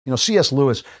C.S.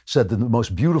 Lewis said that the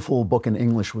most beautiful book in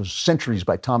English was Centuries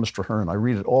by Thomas Traherne. I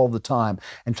read it all the time.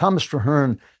 And Thomas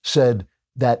Traherne said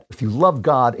that if you love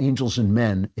God, angels, and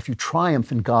men, if you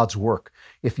triumph in God's work,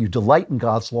 if you delight in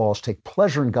God's laws, take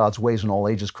pleasure in God's ways in all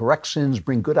ages, correct sins,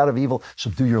 bring good out of evil,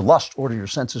 subdue your lust, order your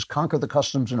senses, conquer the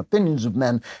customs and opinions of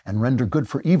men, and render good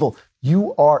for evil,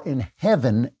 you are in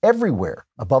heaven everywhere.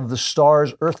 Above the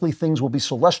stars, earthly things will be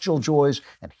celestial joys,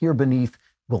 and here beneath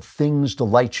will things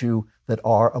delight you that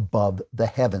are above the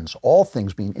heavens. All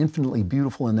things being infinitely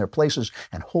beautiful in their places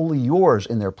and wholly yours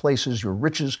in their places, your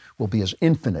riches will be as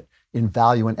infinite in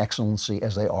value and excellency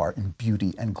as they are in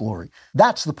beauty and glory.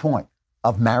 That's the point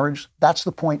of marriage. That's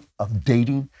the point of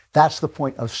dating. That's the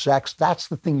point of sex. That's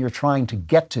the thing you're trying to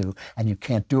get to. And you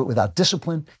can't do it without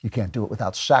discipline. You can't do it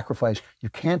without sacrifice. You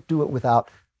can't do it without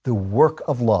the work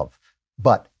of love.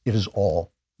 But it is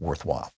all worthwhile.